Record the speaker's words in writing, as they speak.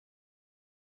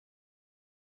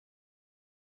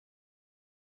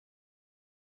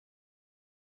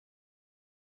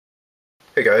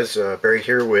Hey guys, Barry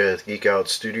here with Geek Out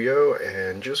Studio,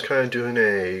 and just kind of doing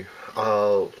a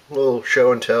little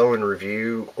show and tell and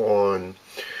review on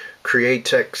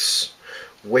Createx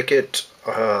Wicked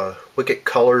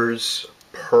Colors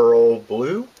Pearl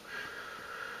Blue.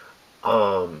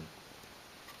 Um,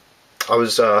 I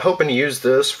was hoping to use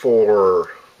this for,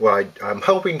 I'm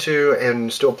hoping to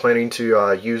and still planning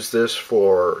to use this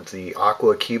for the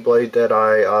Aqua Keyblade that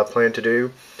I plan to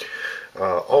do.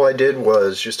 All I did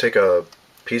was just take a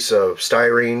piece of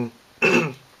styrene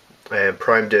and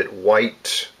primed it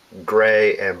white,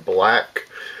 gray, and black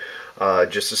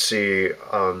just to see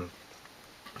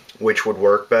which would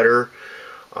work better.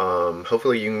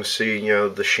 Hopefully you can see,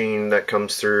 the sheen that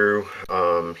comes through.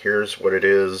 Here's what it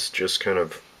is, just kind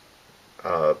of.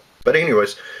 But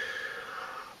anyways,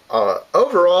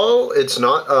 overall, it's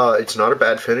not a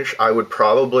bad finish. I would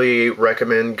probably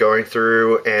recommend going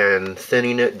through and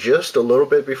thinning it just a little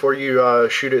bit before you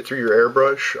shoot it through your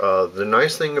airbrush. The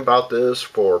nice thing about this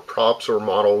for props or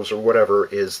models or whatever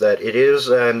is that it is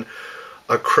an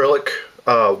acrylic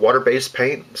water-based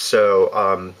paint,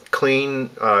 so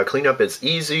cleanup is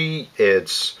easy.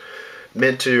 It's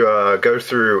meant to go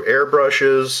through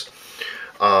airbrushes.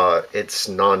 It's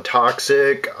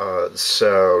non-toxic,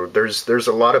 so there's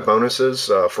a lot of bonuses.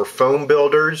 For foam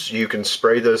builders, you can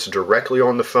spray this directly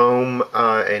on the foam,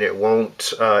 and it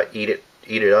won't eat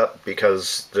it up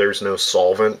because there's no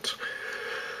solvent.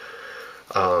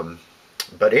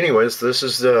 But anyways, this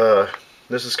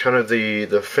is kind of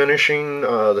the finishing,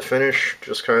 the finish.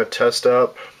 Just kind of test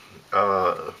up.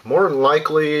 More than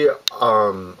likely,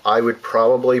 I would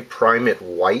probably prime it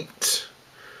white.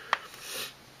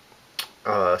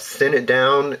 Thin it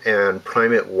down and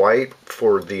prime it white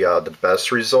for the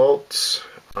best results.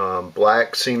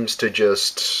 Black seems to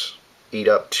just eat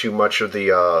up too much of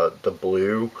the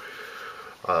blue.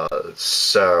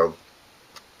 So,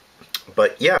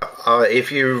 but yeah,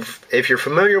 if you're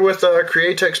familiar with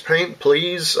Createx paint,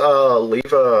 please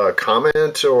leave a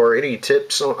comment or any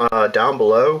tips down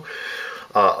below.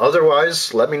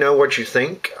 Otherwise, let me know what you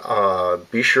think.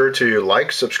 Be sure to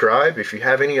like, subscribe. If you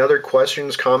have any other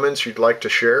questions, comments you'd like to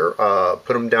share,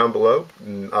 put them down below.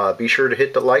 Be sure to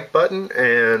hit the like button,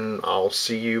 and I'll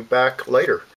see you back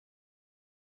later.